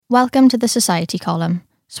Welcome to the Society Column,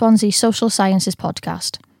 Swansea's social sciences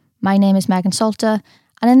podcast. My name is Megan Salter,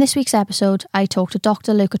 and in this week's episode, I talk to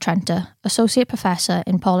Dr. Luca Trenta, Associate Professor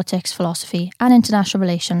in Politics, Philosophy and International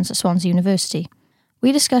Relations at Swansea University.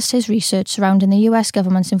 We discussed his research surrounding the US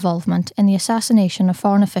government's involvement in the assassination of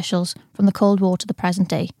foreign officials from the Cold War to the present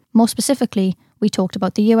day. More specifically, we talked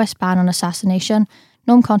about the US ban on assassination,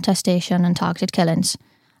 known contestation and targeted killings.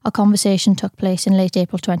 Our conversation took place in late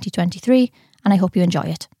April 2023, and I hope you enjoy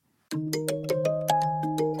it.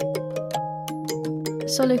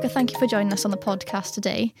 So Luca, thank you for joining us on the podcast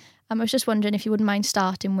today. I was just wondering if you wouldn't mind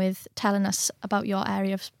starting with telling us about your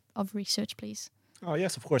area of research, please. Oh,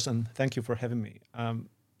 yes, of course, and thank you for having me.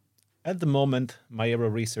 At the moment, my area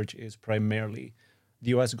of research is primarily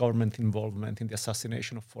the US government involvement in the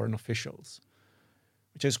assassination of foreign officials,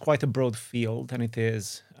 which is quite a broad field, and it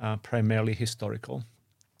is primarily historical.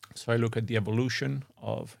 So I look at the evolution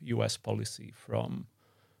of US policy from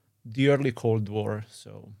the early Cold War,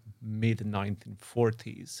 so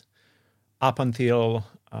mid-1940s, up until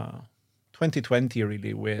 2020,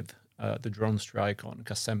 really, with the drone strike on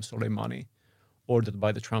Qasem Soleimani, ordered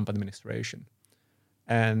by the Trump administration.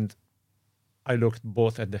 And I looked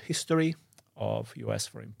both at the history of US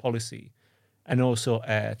foreign policy and also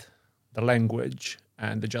at the language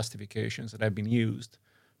and the justifications that have been used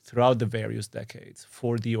throughout the various decades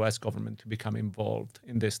for the US government to become involved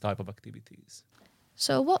in this type of activities.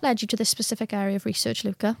 So what led you to this specific area of research,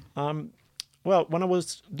 Luca? Well, when I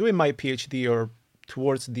was doing my PhD, or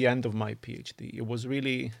towards the end of my PhD, it was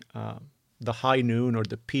really the high noon or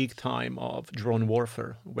the peak time of drone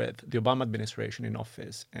warfare with the Obama administration in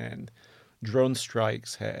office, and drone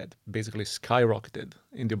strikes had basically skyrocketed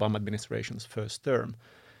in the Obama administration's first term.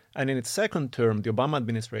 And in its second term, the Obama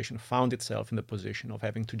administration found itself in the position of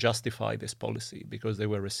having to justify this policy because they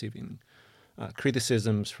were receiving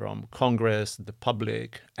criticisms from Congress, the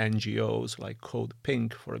public, NGOs like Code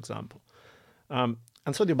Pink, for example. And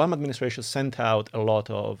so the Obama administration sent out a lot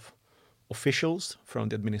of officials from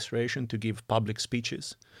the administration to give public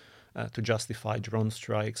speeches to justify drone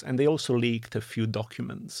strikes. And they also leaked a few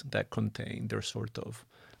documents that contained their sort of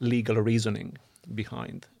legal reasoning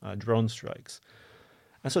behind drone strikes.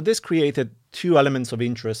 And so this created two elements of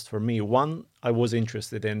interest for me. One, I was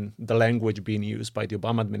interested in the language being used by the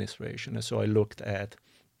Obama administration. And so I looked at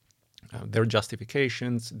their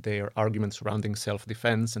justifications, their arguments surrounding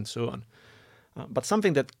self-defense, and so on. But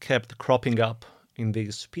something that kept cropping up in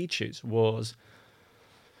these speeches was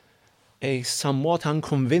a somewhat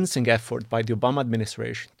unconvincing effort by the Obama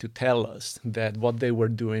administration to tell us that what they were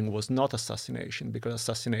doing was not assassination, because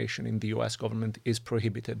assassination in the US government is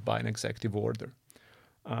prohibited by an executive order.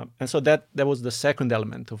 And so that was the second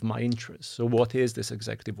element of my interest. So what is this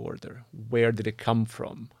executive order? Where did it come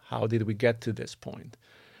from? How did we get to this point?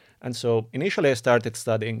 And so initially I started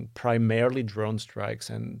studying primarily drone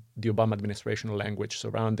strikes and the Obama administration language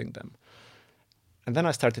surrounding them. And then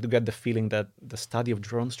I started to get the feeling that the study of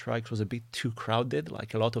drone strikes was a bit too crowded,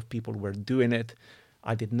 like a lot of people were doing it.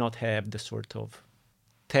 I did not have the sort of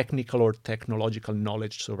technical or technological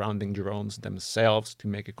knowledge surrounding drones themselves to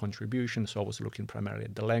make a contribution. So I was looking primarily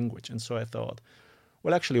at the language. And so I thought,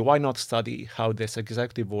 well, actually, why not study how this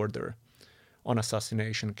executive order on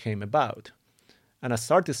assassination came about? And I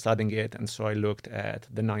started studying it. And so I looked at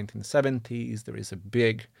the 1970s. There is a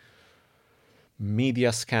big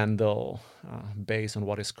media scandal based on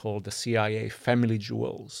what is called the CIA Family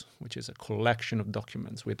Jewels, which is a collection of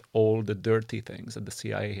documents with all the dirty things that the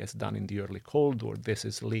CIA has done in the early Cold War. This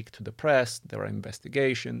is leaked to the press. There are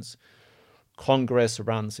investigations. Congress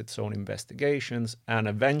runs its own investigations. And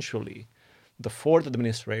eventually, the Ford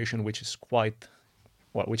administration, which is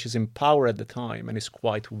in power at the time and is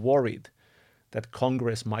quite worried that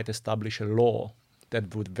Congress might establish a law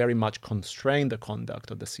that would very much constrain the conduct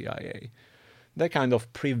of the CIA, they kind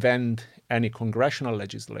of prevent any congressional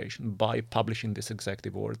legislation by publishing this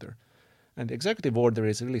executive order. And the executive order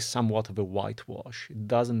is really somewhat of a whitewash. It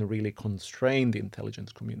doesn't really constrain the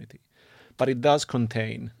intelligence community, but it does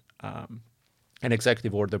contain an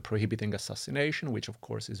executive order prohibiting assassination, which of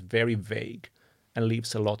course is very vague and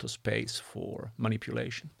leaves a lot of space for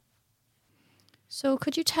manipulation. So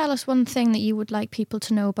could you tell us one thing that you would like people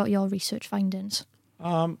to know about your research findings?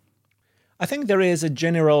 I think there is a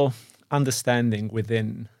general understanding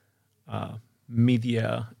within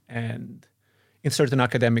media and in certain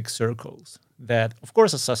academic circles that, of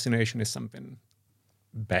course, assassination is something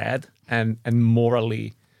bad and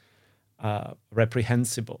morally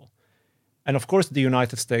reprehensible. And of course, the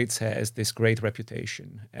United States has this great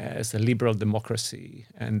reputation as a liberal democracy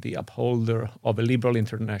and the upholder of a liberal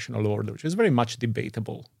international order, which is very much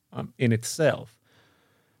debatable in itself.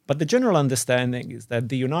 But the general understanding is that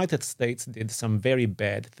the United States did some very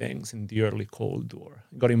bad things in the early Cold War.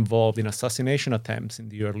 It got involved in assassination attempts in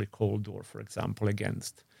the early Cold War, for example,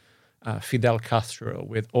 against Fidel Castro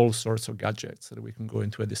with all sorts of gadgets. So that we can go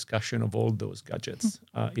into a discussion of all those gadgets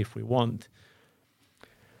if we want.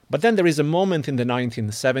 But then there is a moment in the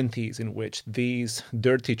 1970s in which these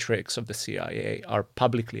dirty tricks of the CIA are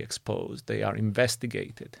publicly exposed. They are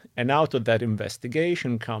investigated. And out of that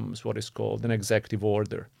investigation comes what is called an executive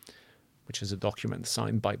order, which is a document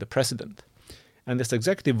signed by the president. And this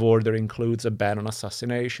executive order includes a ban on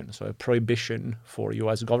assassination, so a prohibition for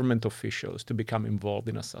US government officials to become involved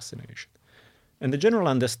in assassination. And the general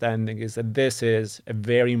understanding is that this is a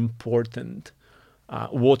very important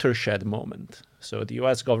watershed moment. So the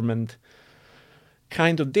US government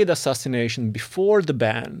kind of did assassination before the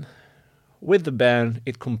ban. With the ban,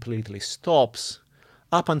 it completely stops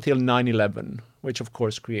up until 9/11, which of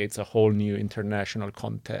course creates a whole new international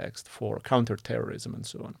context for counterterrorism and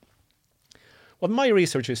so on. What my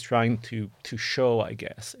research is trying to show, I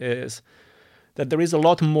guess, is that there is a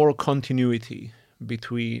lot more continuity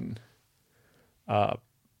between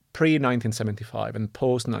pre-1975 and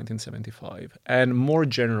post-1975, and more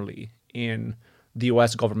generally in the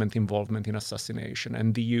US government involvement in assassination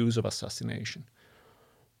and the use of assassination.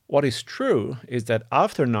 What is true is that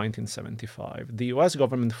after 1975, the US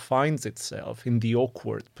government finds itself in the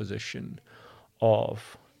awkward position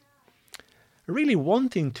of really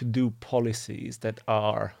wanting to do policies that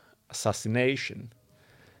are assassination,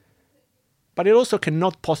 but it also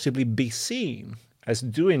cannot possibly be seen as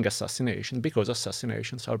doing assassination because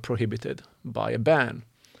assassinations are prohibited by a ban.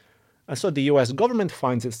 And so the US government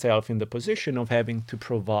finds itself in the position of having to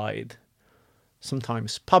provide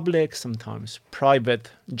sometimes public, sometimes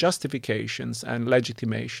private justifications and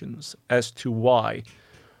legitimations as to why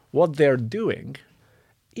what they're doing,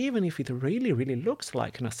 even if it really, really looks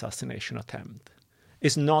like an assassination attempt,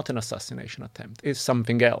 is not an assassination attempt, is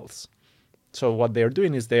something else. So what they're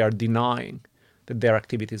doing is they are denying that their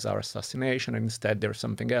activities are assassination, and instead they're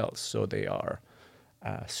something else. So they are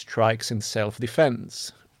strikes in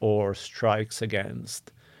self-defense or strikes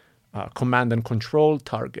against command and control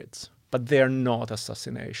targets, but they're not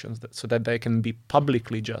assassinations, so that they can be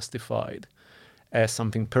publicly justified as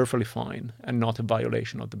something perfectly fine and not a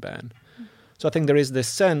violation of the ban. So I think there is this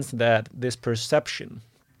sense that this perception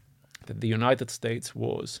that the United States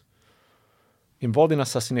was involved in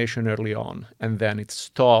assassination early on, and then it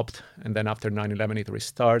stopped, and then after 9/11 it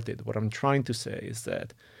restarted. What I'm trying to say is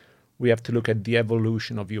that we have to look at the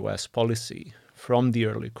evolution of US policy from the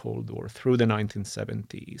early Cold War through the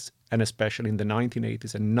 1970s, and especially in the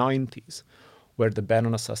 1980s and 90s, where the ban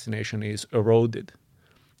on assassination is eroded.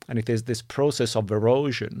 And it is this process of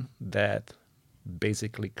erosion that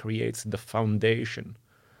basically creates the foundation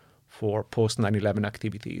for post-9/11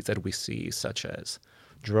 activities that we see, such as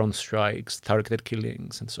drone strikes, targeted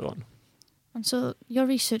killings, and so on. And so your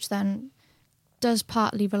research then does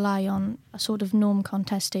partly rely on a sort of norm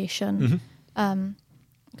contestation.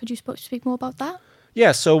 Could you speak more about that?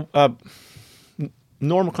 Yeah, so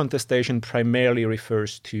norm contestation primarily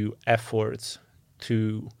refers to efforts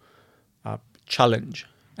to challenge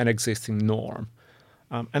an existing norm.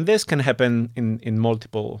 And this can happen in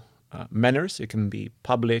multiple manners. It can be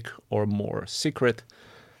public or more secret.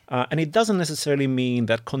 And it doesn't necessarily mean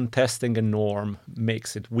that contesting a norm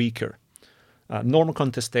makes it weaker. Norm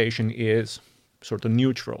contestation is sort of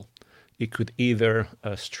neutral. It could either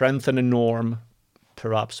strengthen a norm,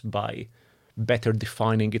 perhaps by better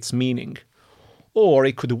defining its meaning, or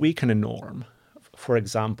it could weaken a norm, for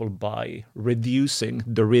example, by reducing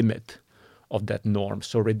the remit of that norm,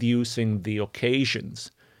 so reducing the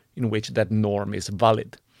occasions in which that norm is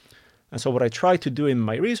valid. And so what I try to do in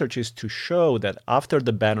my research is to show that after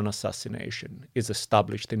the ban on assassination is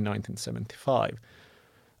established in 1975,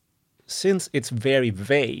 since it's very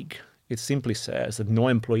vague, it simply says that no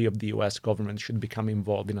employee of the US government should become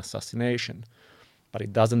involved in assassination. But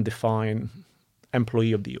it doesn't define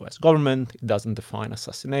employee of the US government, it doesn't define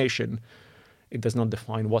assassination, it does not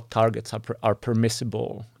define what targets are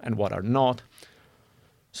permissible and what are not.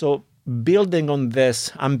 So building on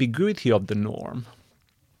this ambiguity of the norm,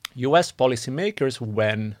 US policymakers,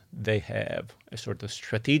 when they have a sort of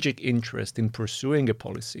strategic interest in pursuing a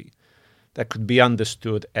policy that could be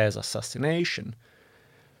understood as assassination,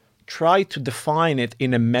 try to define it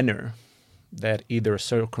in a manner that either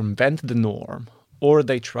circumvent the norm or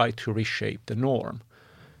they try to reshape the norm.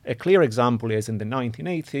 A clear example is in the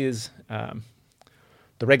 1980s,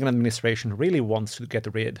 the Reagan administration really wants to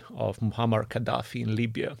get rid of Muammar Gaddafi in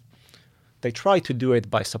Libya. They try to do it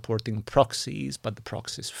by supporting proxies, but the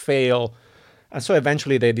proxies fail. And so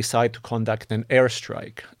eventually they decide to conduct an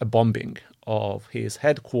airstrike, a bombing of his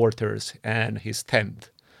headquarters and his tent.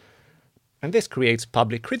 And this creates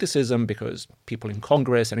public criticism because people in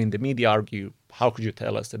Congress and in the media argue, how could you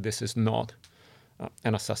tell us that this is not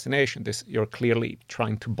an assassination? You're clearly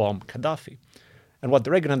trying to bomb Gaddafi. And what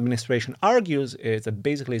the Reagan administration argues is that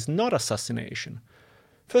basically it's not assassination.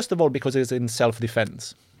 First of all, because it's in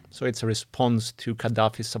self-defense. So it's a response to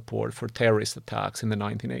Gaddafi's support for terrorist attacks in the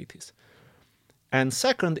 1980s. And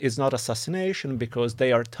second, it's not assassination because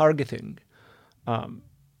they are targeting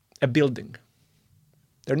a building.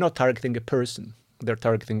 They're not targeting a person. They're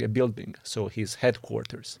targeting a building, so his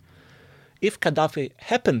headquarters. If Gaddafi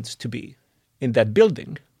happens to be in that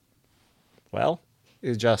building, well,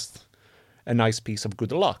 it's just a nice piece of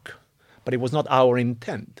good luck. But it was not our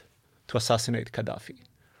intent to assassinate Gaddafi.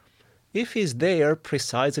 If he's there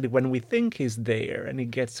precisely when we think he's there and he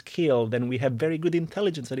gets killed and we have very good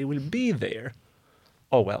intelligence that he will be there,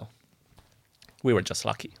 oh well, we were just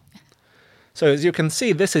lucky. So as you can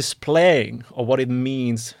see, this is playing on what it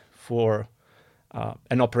means for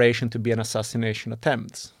an operation to be an assassination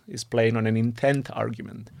attempt. It's playing on an intent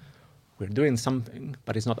argument. We're doing something,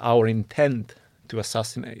 but it's not our intent to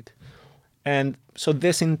assassinate. And so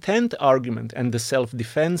this intent argument and the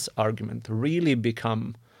self-defense argument really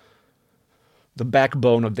become the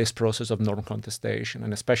backbone of this process of norm contestation,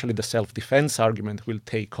 and especially the self-defense argument will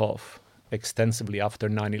take off extensively after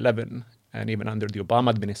 9/11 and even under the Obama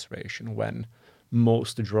administration, when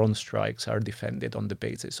most drone strikes are defended on the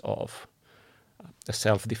basis of the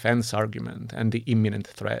self-defense argument and the imminent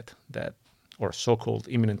threat that, or so-called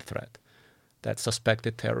imminent threat, that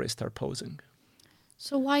suspected terrorists are posing.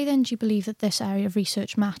 So why then do you believe that this area of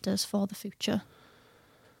research matters for the future?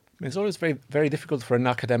 It's always very, very difficult for an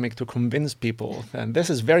academic to convince people. And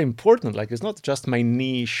this is very important. Like, it's not just my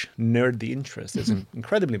niche, nerdy interest. It's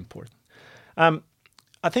incredibly important.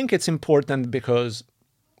 I think it's important because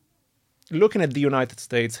looking at the United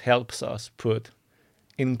States helps us put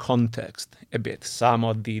in context a bit some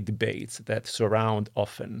of the debates that surround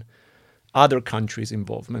often other countries'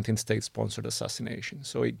 involvement in state-sponsored assassination.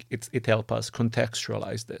 So it helps us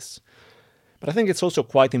contextualize this. But I think it's also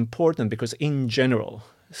quite important because in general,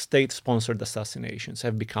 state-sponsored assassinations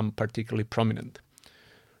have become particularly prominent.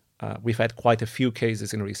 We've had quite a few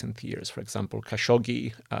cases in recent years. For example,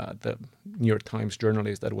 Khashoggi, the New York Times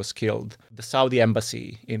journalist that was killed, the Saudi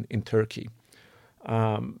embassy in Turkey.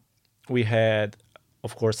 We had,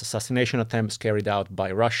 of course, assassination attempts carried out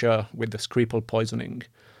by Russia with the Skripal poisoning.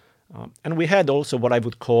 And we had also what I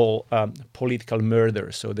would call political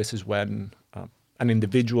murder. So this is when an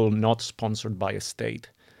individual not sponsored by a state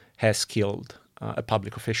has killed a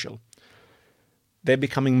public official. They're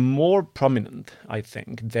becoming more prominent, I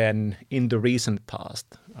think, than in the recent past.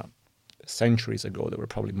 Centuries ago, they were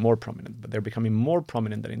probably more prominent, but they're becoming more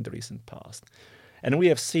prominent than in the recent past. And we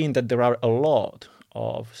have seen that there are a lot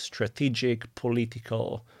of strategic,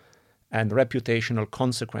 political, and reputational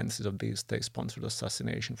consequences of these state-sponsored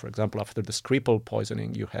assassination. For example, after the Skripal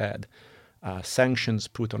poisoning, you had sanctions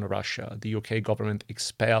put on Russia. The UK government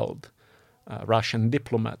expelled Russian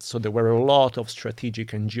diplomats. So there were a lot of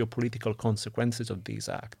strategic and geopolitical consequences of these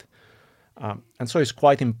acts. And so it's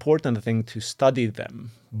quite important, I think, to study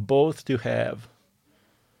them, both to have,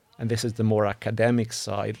 and this is the more academic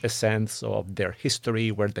side, a sense of their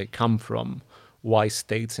history, where they come from, why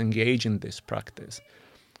states engage in this practice,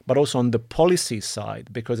 but also on the policy side,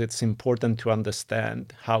 because it's important to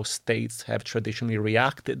understand how states have traditionally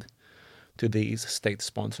reacted to these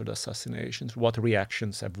state-sponsored assassinations, what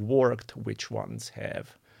reactions have worked, which ones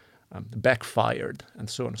have backfired, and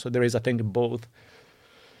so on. So there is, I think, both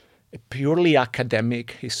a purely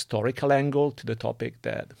academic, historical angle to the topic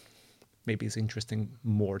that maybe is interesting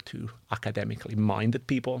more to academically minded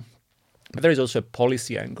people. But there is also a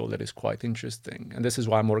policy angle that is quite interesting. And this is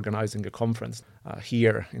why I'm organizing a conference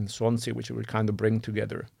here in Swansea, which will kind of bring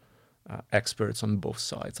together experts on both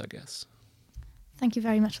sides, I guess. Thank you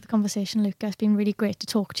very much for the conversation, Luca. It's been really great to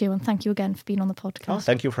talk to you, and thank you again for being on the podcast. Oh,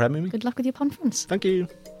 thank you for having me. Good luck with your conference. Thank you.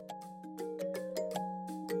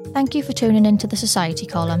 Thank you for tuning in to the Society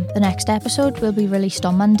Column. The next episode will be released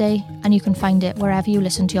on Monday, and you can find it wherever you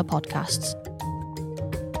listen to your podcasts.